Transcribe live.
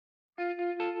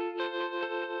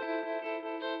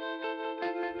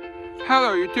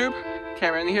Hello YouTube,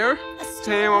 Cameron here.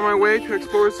 Today I'm on my way to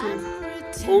explore some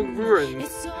old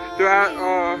ruins. They're at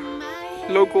a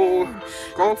local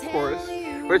golf course,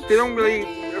 which they don't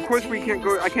really, of course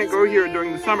I can't go here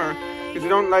during the summer because they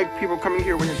don't like people coming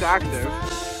here when it's active.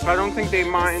 But I don't think they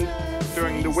mind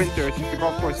during the winter since the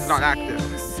golf course is not active.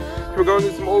 So we're going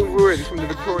to some old ruins from the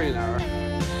Victorian era.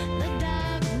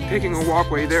 Taking a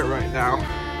walkway there right now.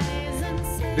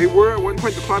 They were at one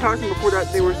point the clubhouse, and before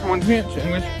that they were someone's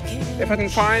mansion, which if I can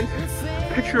find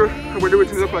a picture of what it would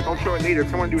look like, I'll show it later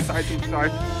because I want to do a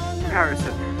side-to-side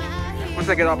comparison. Once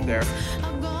I get up there,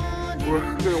 we're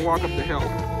going to walk up the hill.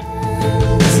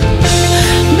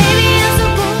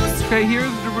 Okay,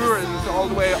 here's the ruins all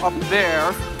the way up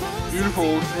there. Beautiful.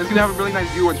 And it's going to have a really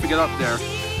nice view once we get up there.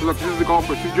 But look, this is the golf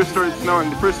course. It just started snowing,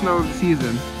 the first snow of the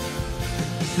season.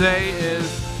 Today is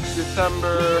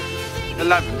December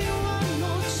 11th.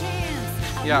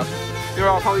 Yeah. You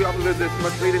know, I'll probably upload this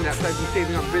much later than that so I've been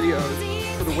saving up videos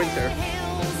for the winter.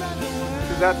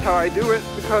 Because that's how I do it,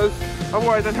 because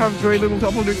otherwise I'd have very little to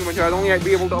upload in the winter. I'd only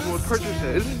be able to upload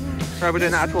purchases rather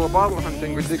than actual bottle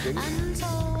hunting or digging.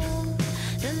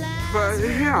 But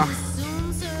yeah.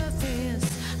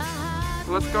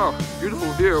 So let's go.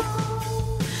 Beautiful view.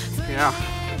 Yeah.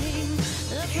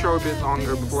 Show a bit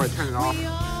longer before I turn it off.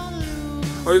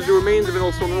 Oh, there's the remains of an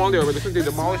old stone wall there, but I think they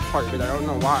demolished part of it. I don't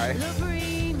know why.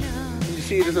 You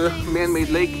see there's a man-made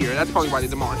lake here. That's probably why they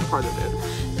demolished part of it.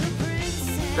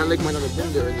 That lake might not have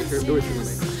been there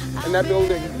originally. And that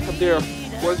building up there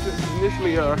was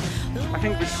initially I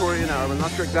think Victorian era, I'm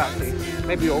not sure exactly.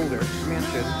 Maybe older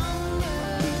mansion.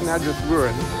 It's now just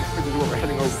ruins, which is what we're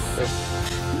heading over to.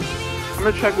 I'm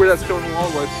gonna check where that stone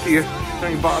wall was, see if there's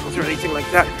any bottles or anything like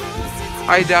that.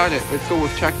 I doubt it, but it's still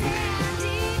worth checking.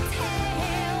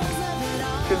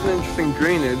 There's an interesting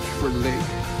drainage for the lake.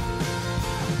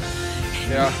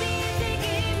 Yeah.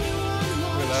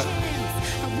 Look at that.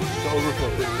 The overflow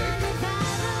for the lake.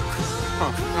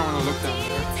 Huh, I don't want to look down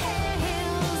there.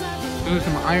 Those are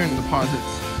some iron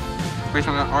deposits based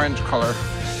on that orange color.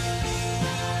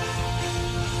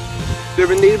 There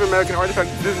have been Native American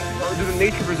artifacts. There's a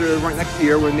nature preserve right next to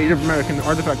here where Native American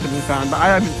artifacts have been found, but I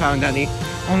haven't found any.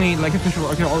 Only like official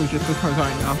archaeologists as far as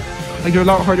I know. Like they're a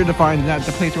lot harder to find than at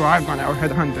the place where I've gone out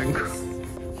head hunting.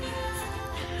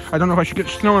 I don't know if I should get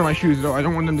snow in my shoes though. I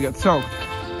don't want them to get soaked. I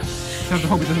have to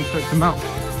hope it doesn't start to melt.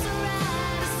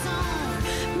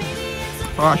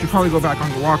 Oh, I should probably go back on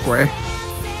the walkway.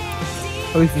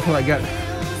 At least until I get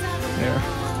there.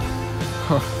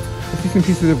 Huh. I see some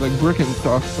pieces of like brick and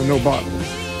stuff, so no bottles.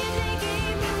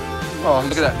 Oh,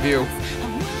 look at that view.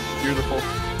 Beautiful.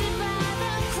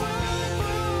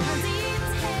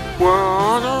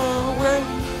 Run away.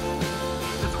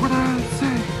 That's what I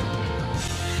say.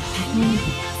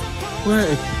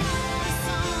 Wait.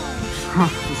 Huh,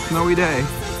 it's a snowy day.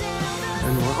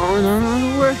 And we're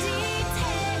on away.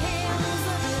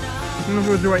 I don't know if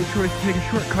it was the right choice to take a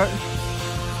shortcut,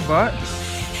 but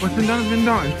what's been done has been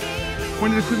done.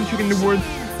 One of the quickest chicken in the woods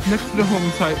next to the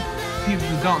home site sees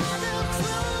the dump.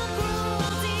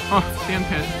 Oh, sand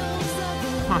pit.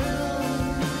 Huh.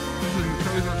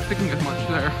 This is not sticking as much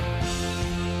there.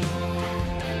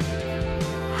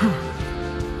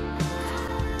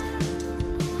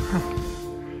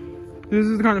 This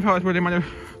is the kind of house where they might have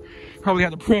probably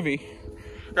had a privy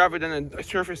rather than a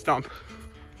surface dump.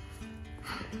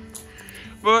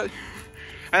 But,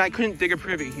 and I couldn't dig a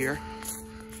privy here.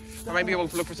 I might be able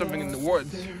to look for something in the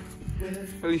woods.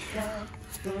 At least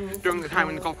during the time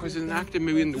when the golf course isn't active,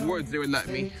 maybe in the woods they would let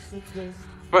me.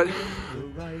 But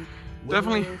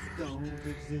definitely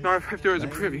not if there was a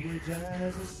privy.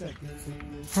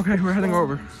 Okay, we're heading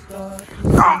over.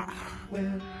 Ah,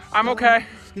 I'm okay.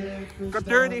 Got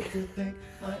dirty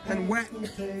and wet,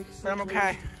 but I'm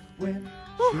okay.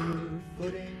 Whew.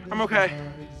 I'm okay.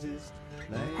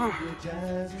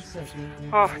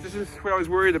 Oh, this is what I was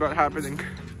worried about happening.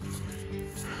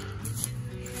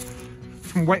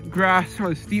 Some wet grass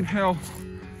or a steep hill.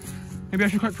 Maybe I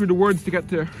should cut through the woods to get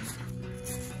there.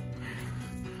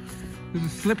 This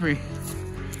is slippery.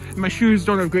 And my shoes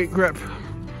don't have great grip.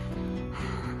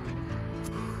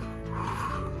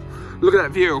 Look at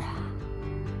that view.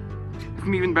 It's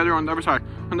gonna be even better on the other side.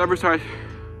 On the other side.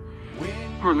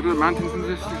 Oh, look at the mountains in the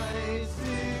distance.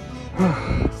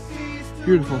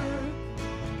 Beautiful.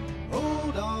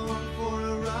 Hold on for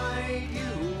a ride you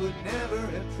would never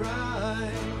have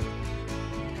tried.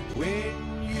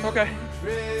 Okay.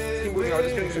 Keep moving on,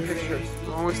 just getting some pictures.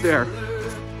 We're almost there.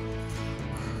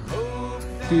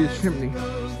 See the chimney.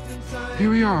 Here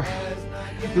we are.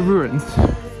 The ruins.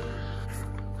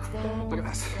 Look at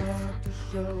this.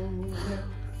 We're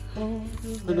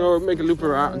gonna make a loop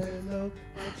around.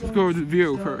 Let's go with the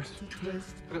view first.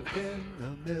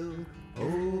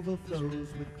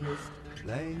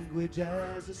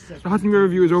 The Hudson River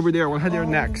view is over there. We'll head there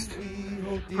next.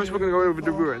 First, we're gonna go over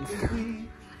the ruins.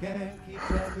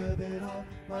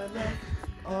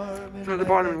 Go to the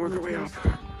bottom and work our way up.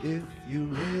 If you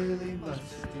really must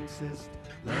insist,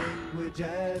 language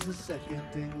as a second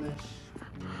English.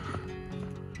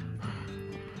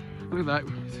 Look at that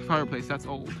fireplace, that's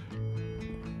old.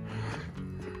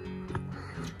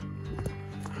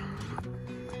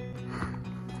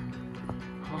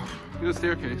 Oh, look at the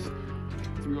staircase.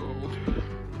 It's real old.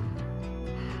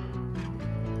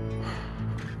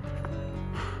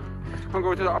 I'll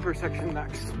go to the upper section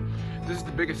next. This is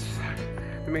the biggest,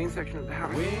 the main section of the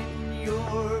house. When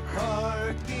your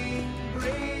parking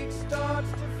brake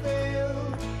starts to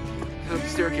fail, the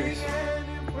staircase.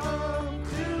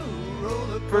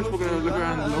 First, we're gonna look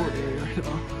around the lower area.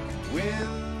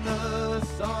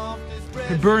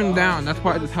 It burned down. That's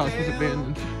why this house was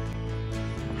abandoned.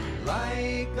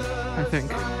 I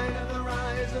think.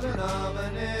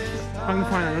 I'm gonna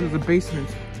find out. There's a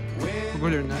basement. We'll go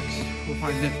there next. We'll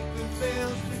find it.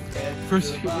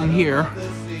 First, in here.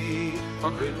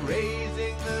 Okay. What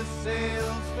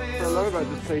I love about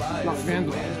this place is it's not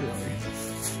vandalized really.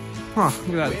 Huh,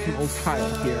 look at that, some old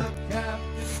tile here.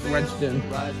 Wedged in.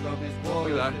 Look at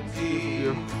that.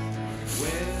 View.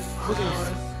 Look at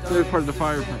the other part of the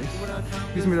fireplace.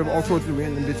 These are made of all sorts of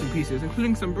random bits and pieces,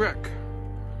 including some brick.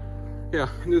 Yeah,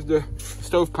 and there's the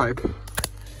stovepipe.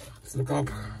 Let's look up.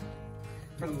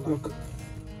 Look.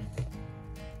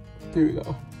 Here we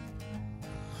go.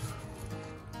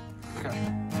 Okay.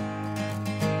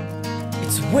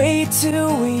 It's way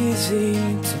too easy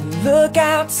to look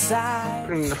outside.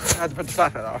 I had to put the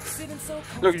flashlight off.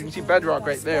 Look, you can see bedrock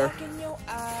right there.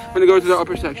 I'm gonna go to the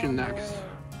upper section next.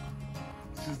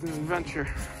 This is an adventure.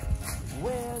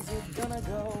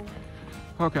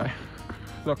 Okay,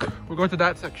 look, we're going to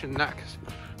that section next.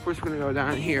 First, we're gonna go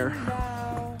down here.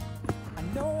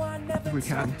 If we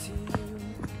can.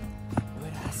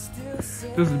 This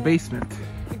is the basement.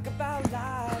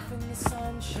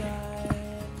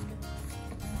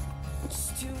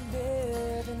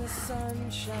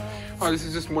 Oh, this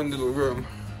is just one little room.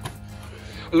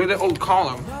 Look at that old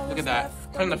column. Look at that.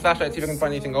 Turn on the flashlight, see if I can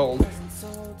find anything old. Okay,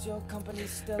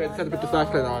 let's have to put the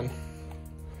flashlight on.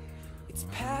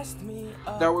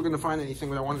 Now we're gonna find anything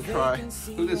that I want to try.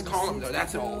 Look at this column though,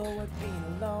 that's old.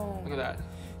 Look at that.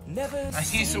 I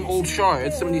see some old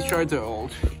shards. Some of these shards are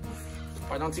old.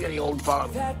 I don't see any old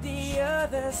bottom. The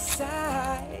other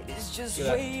side is just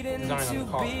waiting to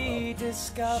be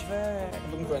discovered.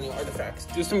 I'm looking for any artifacts.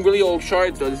 There's some really old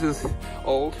shards though. This is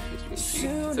old. As you can see,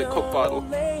 it's a Coke bottle.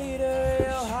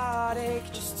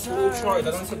 Some old shards.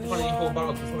 I don't think find any whole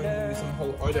bottles. There's maybe some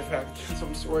whole artifact of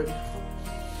some sort.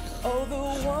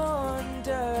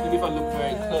 Maybe if I look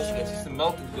very closely, I see some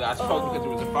melted glass. Probably because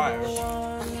there was a fire.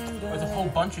 There's a whole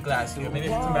bunch of glass here. Maybe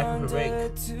I should come back with a rake.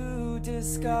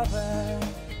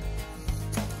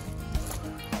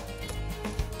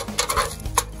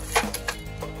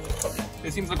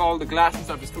 It seems like all the glass and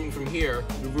stuff is coming from here,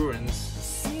 the ruins.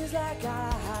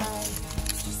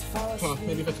 Huh,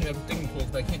 maybe if I can have a digging tools,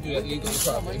 but I can't do that legally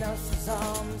probably.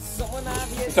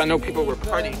 Because I know people were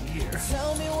partying here.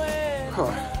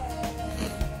 Huh.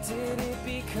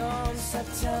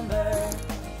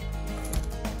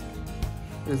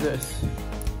 What is this?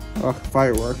 Oh,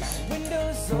 fireworks.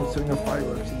 Someone's setting up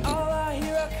fireworks.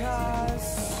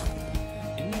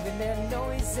 And even their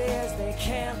noises, they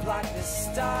can't block the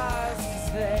stars.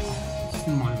 There's a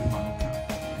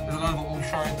lot of old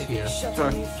shards here.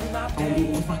 Sorry.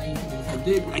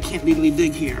 I can't legally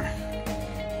dig here.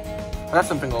 That's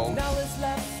something old.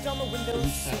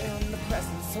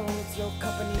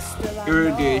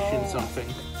 Irrigation something.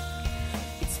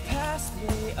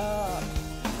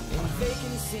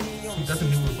 That's a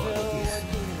newer bottle piece.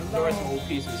 There are some old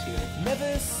pieces here.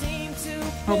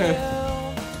 Okay.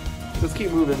 Let's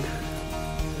keep moving.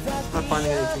 Not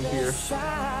finding anything here.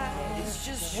 It's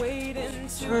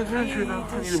an adventure though. I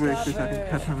need a break for a second to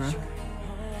catch my breath.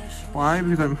 Why?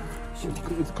 Because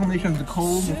it's a combination of the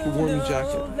cold with the warm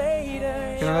jacket.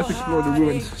 Okay, now let's explore the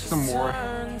ruins some more.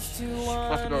 We'll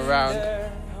have to go around.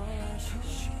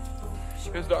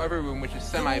 Here's the other room, which is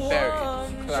semi-buried,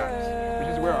 collapsed, which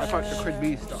is where I thought there could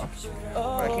be stuff,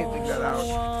 but I can't dig that out.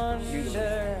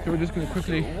 So we're just going to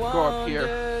quickly go up here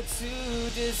and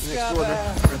explore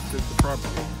the rest of the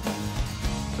property.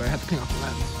 So I had to clean off the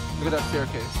lens. Look at that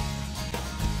staircase.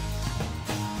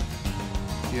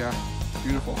 Yeah,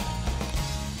 beautiful.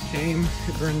 Shame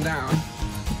it burned down.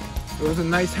 It was a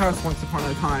nice house once upon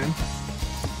a time.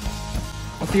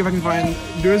 see if I can find.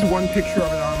 There is one picture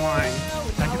of it online.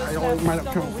 I might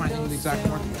have trouble finding the exact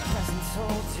one.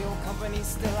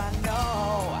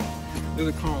 There's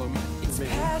a column.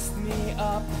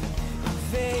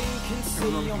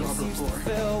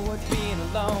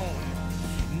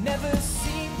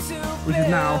 Which is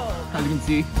now, as you can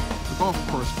see, the golf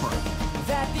course part.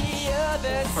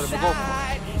 Part of the golf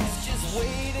course.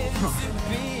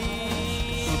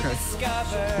 Okay.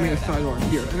 I mean a sidewalk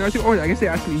here. And actually, oh, I guess they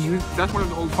actually use, that's one of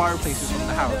the old fireplaces in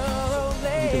the house.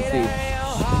 As you can see.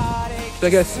 So I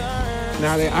guess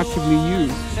now they actively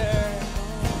use.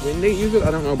 When they use it,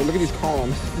 I don't know, but look at these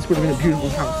columns. This would have been a beautiful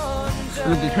house.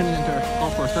 And they turned it into a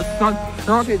golf course. That's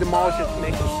not they demolished it to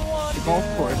make it the golf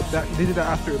course. They did that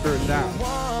after it burned down.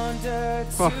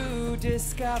 Oh, I want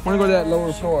to go to that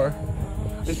lower floor.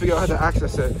 Just figure out how to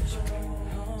access it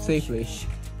safely.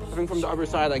 I think from the other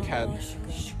side I can.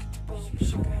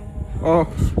 Oh,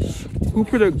 who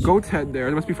put a goat's head there?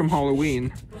 It must be from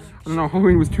Halloween. I don't know,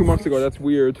 Halloween was 2 months ago. That's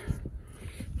weird.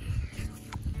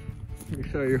 Let me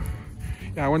show you.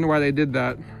 Yeah, I wonder why they did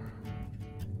that.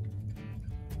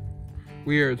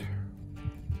 Weird.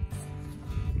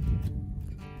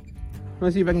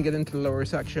 Let's see if I can get into the lower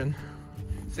section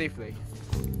safely.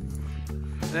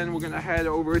 And then we're gonna head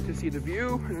over to see the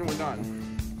view, and then we're done.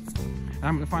 And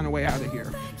I'm gonna find a way out of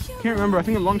here. Can't remember, I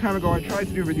think a long time ago I tried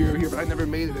to do a video here, but I never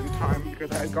made it in time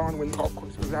because I had gone when the golf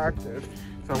course was active,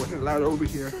 so I wasn't allowed over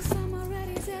here.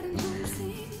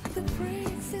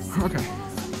 Okay.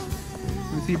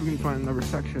 Let's see if we can find another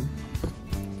section.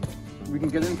 We can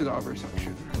get into the other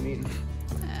section. I mean,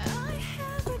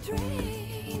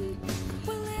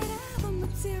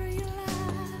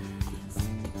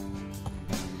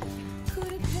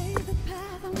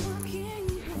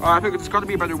 I think it's got to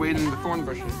be a better way than the thorn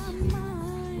bushes.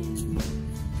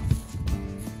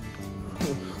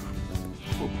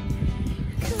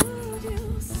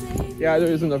 Yeah,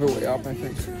 there is another way up, I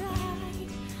think.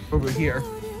 Over here.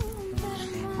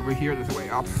 Over here, there's a way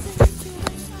up.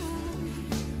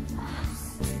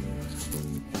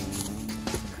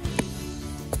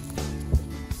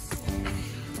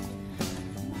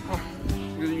 Oh,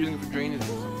 I'm using it for drainage.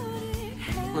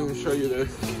 I'm going to show you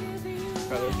this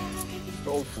better. The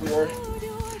old floor.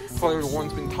 Probably the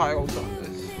one's been tiled on this.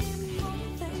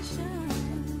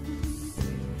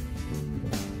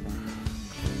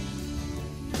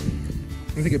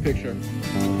 Let me take a picture.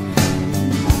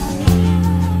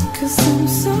 'Cause I'm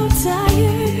so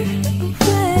tired of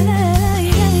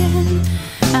waiting.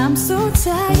 I'm so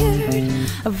tired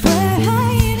of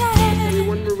waiting. In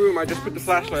one more room, I just put the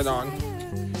flashlight on.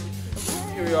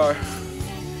 Here we are.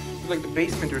 It's like the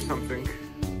basement or something.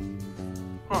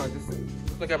 Oh, it just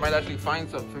looks like I might actually find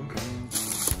something.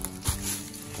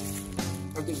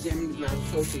 I'll examine the ground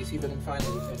closely, see if I can find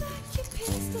anything.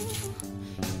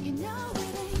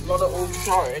 A lot of old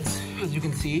shards, as you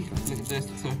can see. Look at this,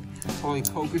 it's a probably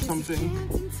coke or something.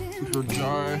 Into a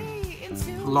jar.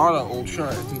 A lot of old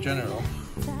shards in general.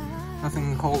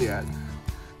 Nothing cold yet.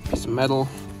 Piece of metal.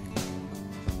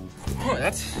 Oh,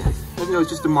 that's, I think it was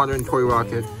just a modern toy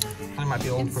rocket. It might be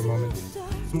old for a moment.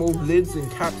 Some old lids and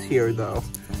caps here though.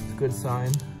 It's a good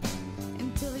sign.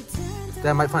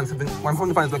 Then I might find something, I'm hoping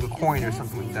to find like a coin or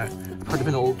something like that. It could have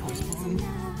been an old toy spoon.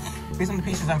 Based on the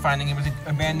pieces I'm finding, it was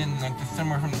abandoned in like the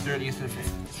summer from the 30s to the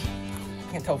 50s.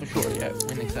 Can't tell for sure yet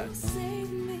when exact. I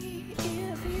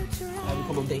have a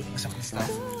couple of dates and stuff.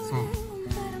 So,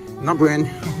 not brand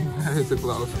new. It's a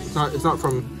glove. It's not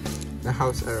from the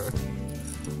house era.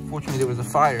 Fortunately, there was a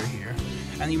fire here,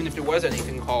 and even if there was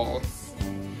anything called,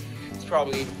 I'm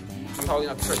probably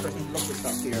not the first person to look for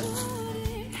stuff here.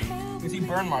 You can see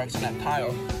burn marks on that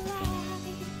tile.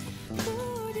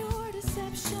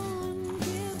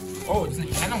 Oh, there's an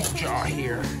animal jaw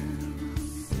here.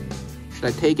 Should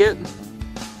I take it?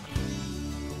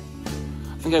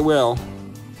 I think I will.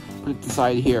 Put it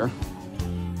aside here.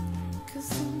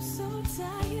 It's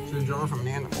a jaw from an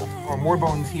animal. Oh, more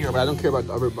bones here, but I don't care about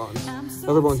the other bones. The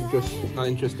other bones are just not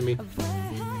interested to me.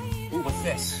 Ooh, what's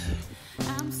this?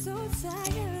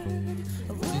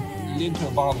 The lid to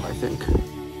a bottle, I think.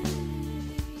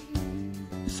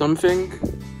 Something.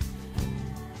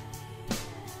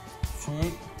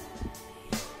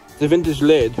 The vintage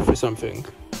lid for something.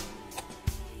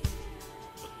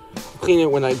 I'll clean it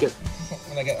when I get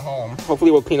home. Hopefully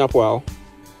it will clean up well.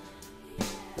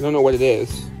 I don't know what it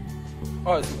is.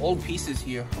 Oh, there's some old pieces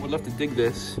here. I would love to dig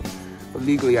this, but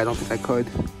legally I don't think I could.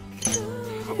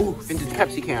 Ooh, vintage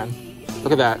Pepsi can.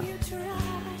 Look at that.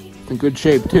 It's in good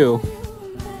shape too.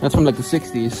 That's from like the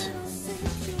 60s.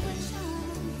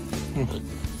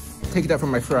 Take that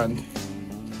from my friend.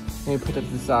 Let me put that to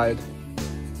the side.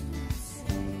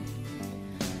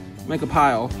 make a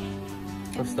pile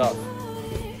of stuff.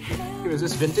 Here, is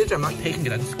this vintage? I'm not taking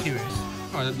it, I'm just curious.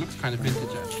 Oh, it looks kind of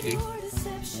vintage actually.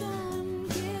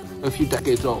 A few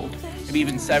decades old. Maybe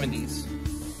even 70s.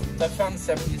 So I've found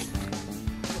 70s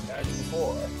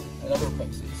before at other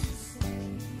places.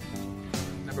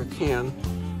 Never can.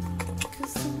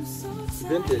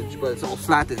 Vintage, but it's all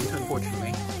flattened,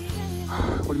 unfortunately.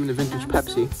 Would have been a vintage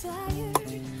Pepsi.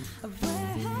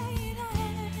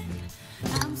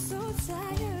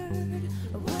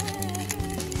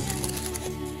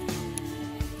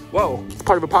 Whoa, it's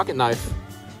part of a pocket knife.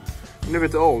 I wonder if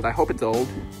it's old. I hope it's old.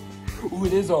 Ooh,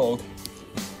 it is old.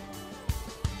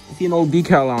 I see an old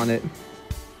decal on it.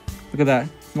 Look at that,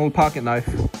 an old pocket knife.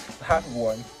 Half of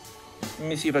one. Let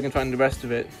me see if I can find the rest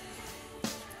of it.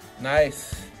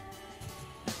 Nice.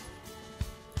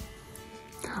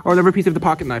 Oh, another piece of the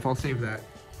pocket knife. I'll save that.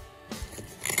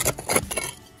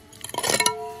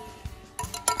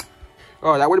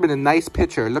 Oh, that would have been a nice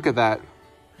picture. Look at that.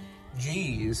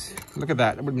 Jeez. Look at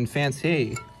that. That would have been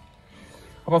fancy.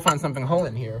 Hope I'll find something whole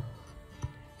in here.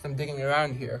 So I'm digging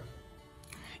around here.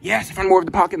 Yes, I found more of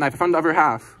the pocket knife. I found the other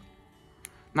half.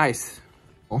 Nice.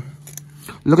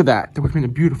 Look at that. That would have been a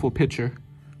beautiful picture.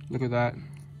 Look at that.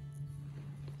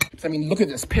 I mean, look at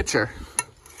this picture.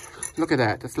 Look at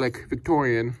that. That's like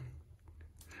Victorian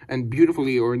and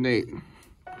beautifully ornate.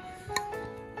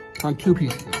 On two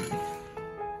pieces.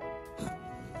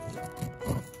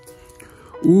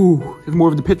 Ooh, there's more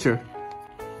of the picture.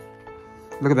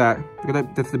 Look at that. Look at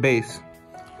that. That's the base.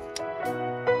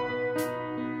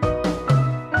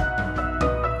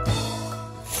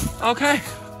 Okay.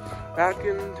 Back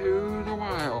into the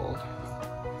wild.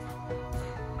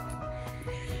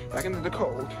 Back into the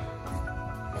cold.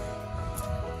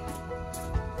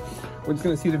 We're just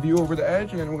gonna see the view over the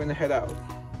edge and then we're gonna head out.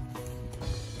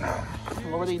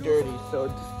 I'm already dirty, so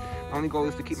my only goal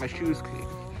is to keep my shoes clean.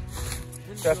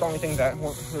 That's the only thing that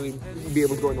won't really be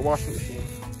able to go in the washing machine.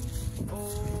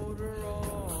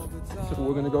 So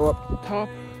we're gonna go up to the top.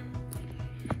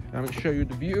 I'm gonna show you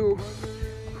the view.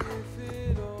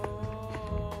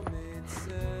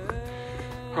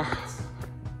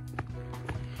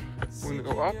 We're gonna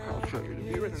go up, I'll show you the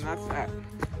view, and then that's that.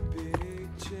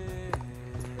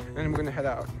 And then we're gonna head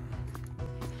out.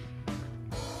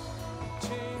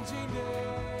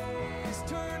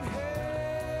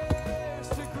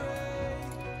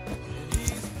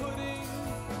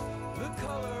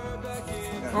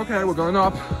 Okay, we're going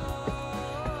up.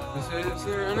 This is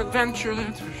an adventure,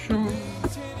 that's for sure.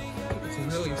 It's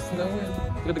really snowing.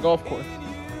 Look at the golf course.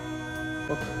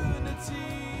 Look.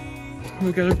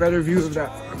 We'll get a better view of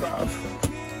that from above.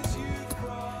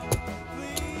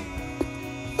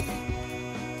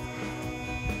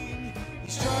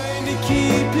 He's trying to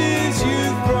keep his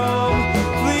youth from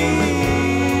fleeing.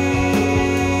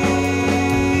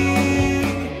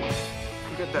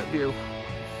 Look at that view.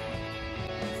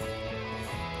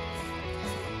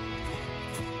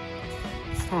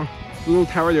 Huh. A little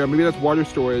tower there. Maybe that's water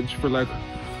storage for like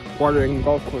watering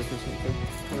golf course or something.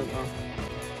 I don't know.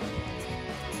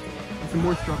 Some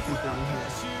more structures down here.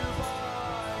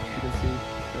 You can see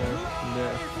there and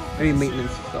there. Any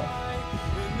maintenance stuff.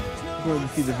 I'm going to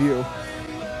see the view.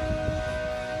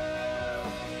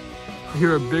 I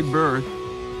hear a big bird,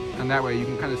 and that way you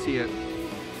can kind of see it.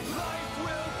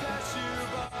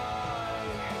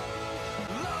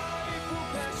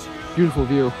 Beautiful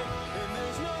view.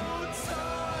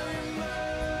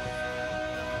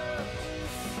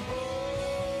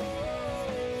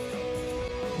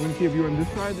 We're going to see a view on this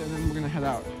side, and then we're going to head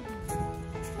out.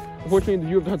 Unfortunately, the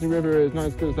view of the Hudson River is not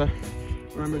as good as I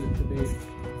remembered it to be.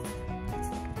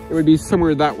 It would be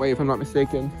somewhere that way, if I'm not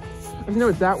mistaken. I know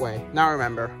it's that way. Now I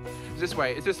remember. It's this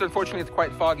way. It's just, unfortunately, it's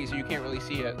quite foggy, so you can't really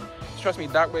see it. Just trust me,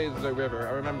 that way is the river.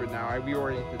 I remember now. I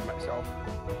reoriented myself.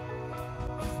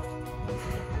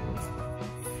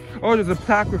 Oh, there's a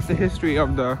plaque with the history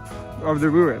of the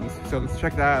ruins. So let's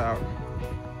check that out.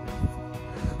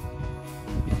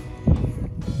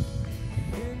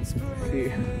 See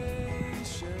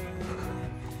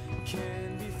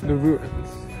the ruins.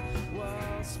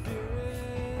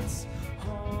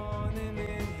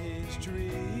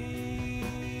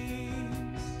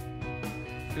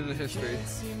 Here's the history.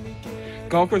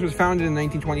 Golf course was founded in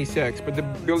 1926, but the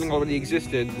building already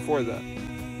existed before that.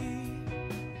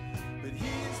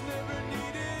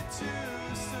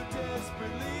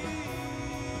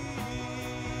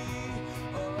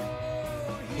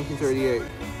 1938.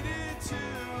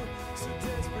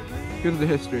 Here's the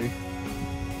history.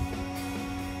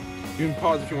 You can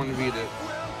pause if you want to read it.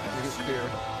 Make it clear.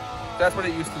 That's what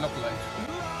it used to look like.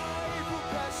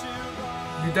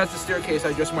 That's the staircase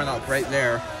I just went up, right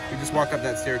there. You just walk up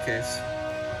that staircase.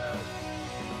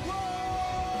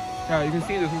 Yeah, you can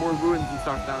see there's more ruins and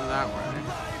stuff down that way.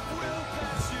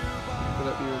 So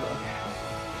that view though.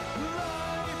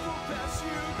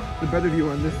 The better view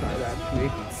on this side actually.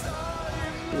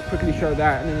 We'll quickly show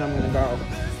that and then I'm gonna go.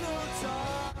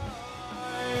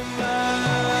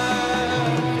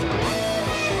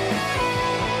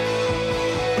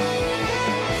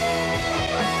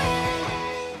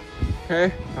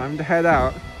 Okay, time to head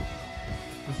out.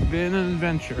 It's been an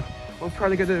adventure. We'll try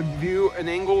to get a view, an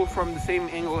angle from the same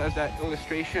angle as that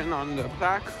illustration on the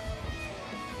plaque,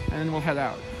 and then we'll head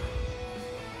out.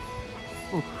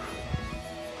 Ooh,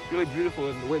 really beautiful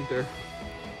in the winter.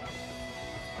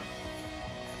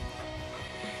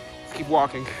 Let's keep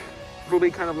walking. It'll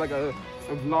be kind of like a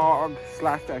vlog /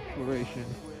 exploration,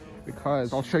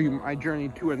 because I'll show you my journey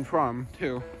to and from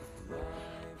too.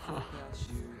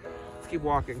 Let's keep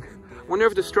walking. Wonder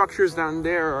if the structures down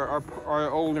there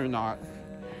are old or not.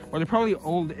 Well, they're probably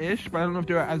old-ish, but I don't know if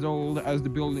they're as old as the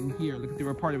building here, like if they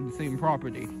were part of the same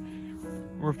property,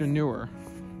 or if they're newer.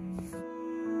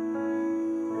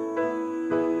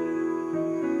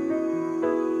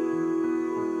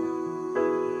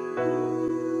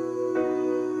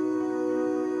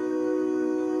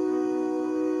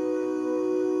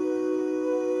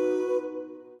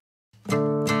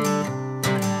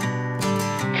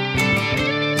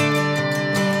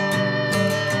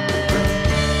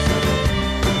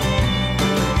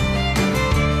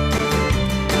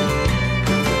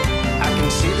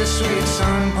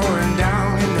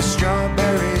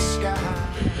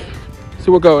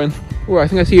 So we're going. Oh, I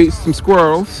think I see some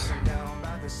squirrels.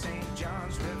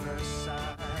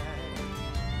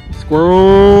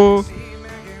 Squirrel!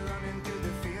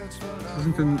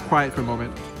 Listen to quiet for a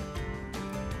moment.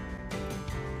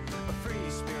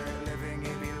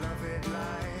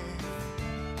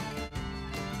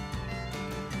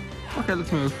 Okay,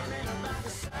 let's move.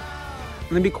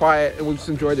 Let me be quiet and we'll just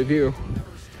enjoy the view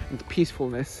and the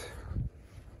peacefulness.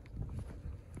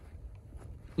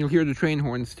 You'll hear the train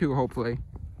horns too, hopefully.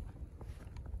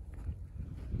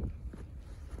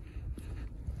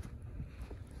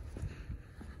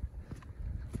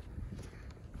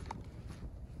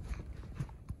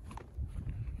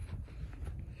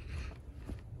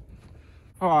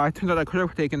 Oh, I turned out I could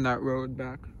have taken that road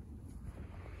back.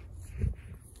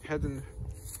 Heading.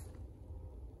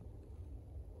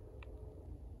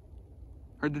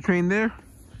 Heard the train there?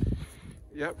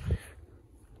 Yep.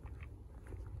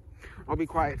 I'll be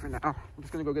quiet for now. I'm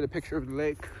just gonna go get a picture of the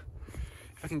lake.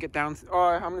 If I can get down. Oh,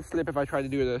 I'm gonna slip if I try to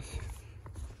do this.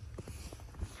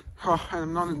 Oh, and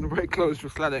I'm not in the right clothes for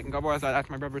sledding. Otherwise, I'd ask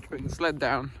my brother to bring the sled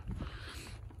down.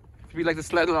 If you like to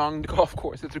sled along the golf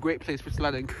course, it's a great place for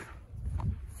sledding.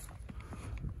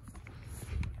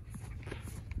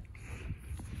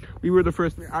 We were the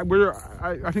first.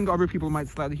 I think other people might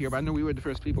sled here, but I know we were the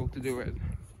first people to do it.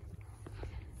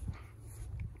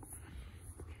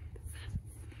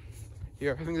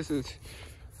 Here, I think this is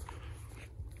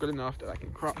good enough that I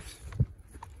can cross.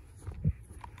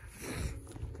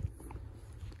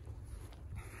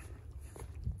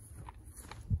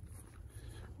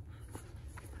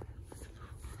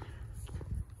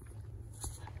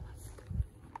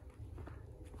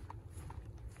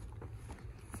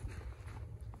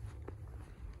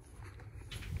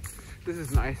 This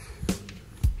is nice,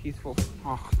 peaceful.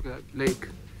 Oh, look at that lake,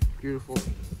 beautiful.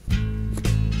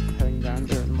 Heading down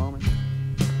there in a moment.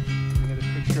 Get a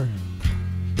picture.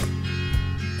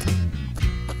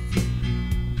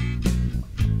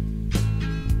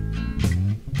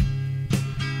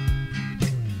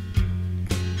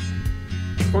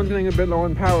 Phone's getting a bit low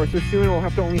on power, so soon we'll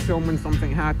have to only film when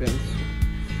something happens.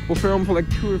 We'll film for like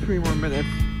 2 or 3 more minutes,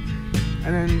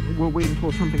 and then we'll wait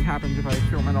until something happens if I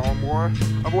film at all more.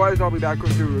 Otherwise, I'll be back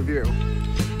with a review.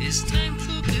 It's time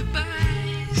for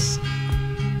goodbyes.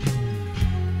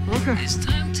 Okay. It's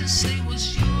time to say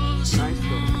what's yours. Nice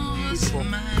though, peaceful.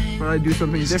 But I do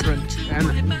something different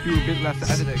and do a bit less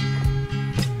editing.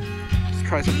 Just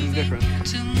try something different. I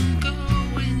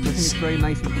think it's very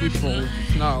nice and peaceful with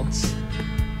the snow.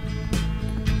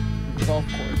 The golf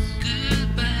course.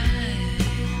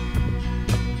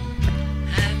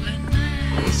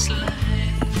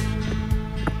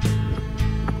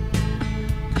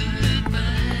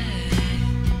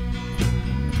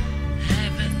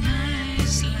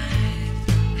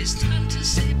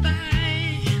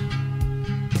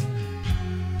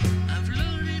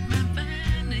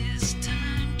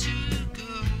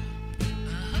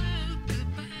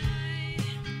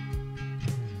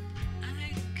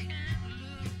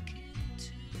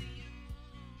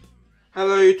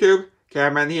 Hello YouTube,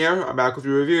 Cameraman here. I'm back with a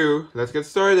review. Let's get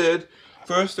started.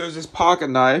 First, there's this pocket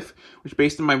knife, which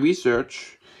based on my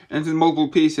research, And it's in multiple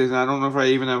pieces, and I don't know if I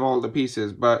even have all the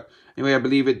pieces, but anyway, I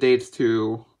believe it dates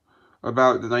to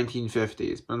about the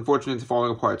 1950s. But unfortunately, it's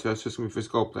falling apart, so that's just going to be for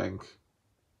sculpting.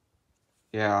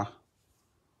 Yeah.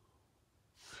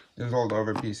 There's all the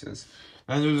other pieces.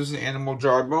 And there's this animal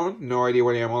jawbone. No idea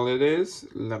what animal it is.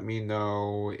 Let me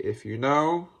know if you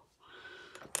know.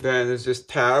 Then there's this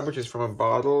tab, which is from a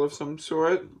bottle of some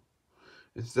sort.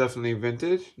 It's definitely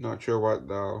vintage. Not sure what,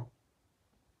 though.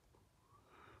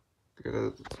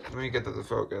 Let me get that to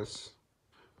focus.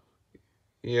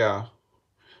 Yeah.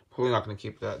 Probably not going to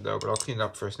keep that, though, but I'll clean it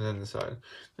up first and then decide.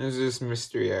 There's this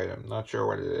mystery item. Not sure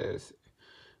what it is.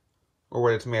 Or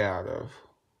what it's made out of.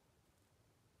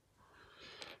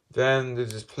 Then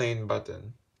there's this plain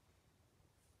button.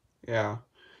 Yeah.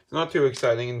 It's not too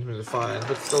exciting in terms of fun,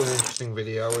 but still an interesting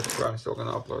video, which is why I'm still going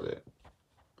to upload it.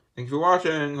 Thanks for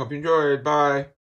watching. Hope you enjoyed. Bye.